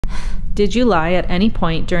Did you lie at any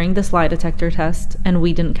point during this lie detector test and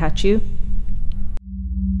we didn't catch you?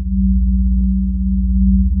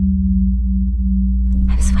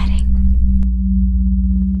 I'm sweating.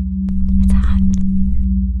 It's hot.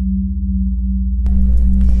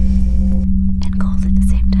 And cold at the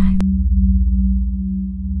same time.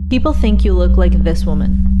 People think you look like this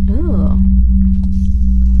woman. Ooh.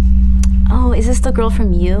 Oh, is this the girl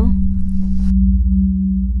from You?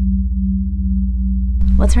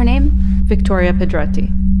 What's her name? Victoria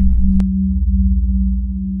Pedretti.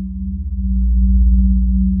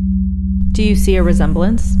 Do you see a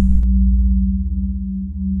resemblance?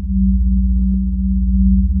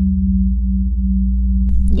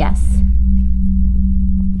 Yes.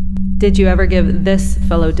 Did you ever give this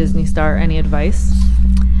fellow Disney star any advice?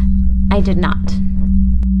 I did not.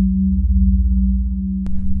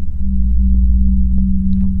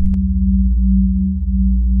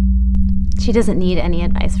 She doesn't need any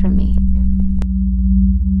advice from me.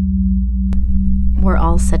 We're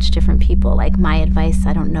all such different people. Like, my advice,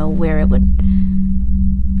 I don't know where it would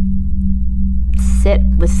sit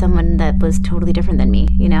with someone that was totally different than me,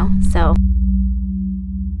 you know? So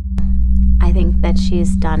I think that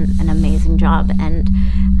she's done an amazing job, and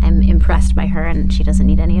I'm impressed by her, and she doesn't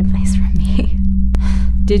need any advice from me.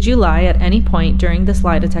 Did you lie at any point during this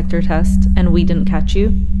lie detector test and we didn't catch you?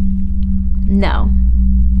 No.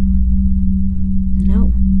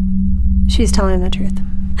 No. She's telling the truth.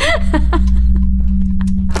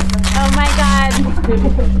 Oh my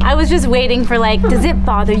God. I was just waiting for, like, does it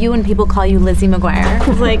bother you when people call you Lizzie McGuire? I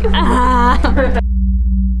was like, ah.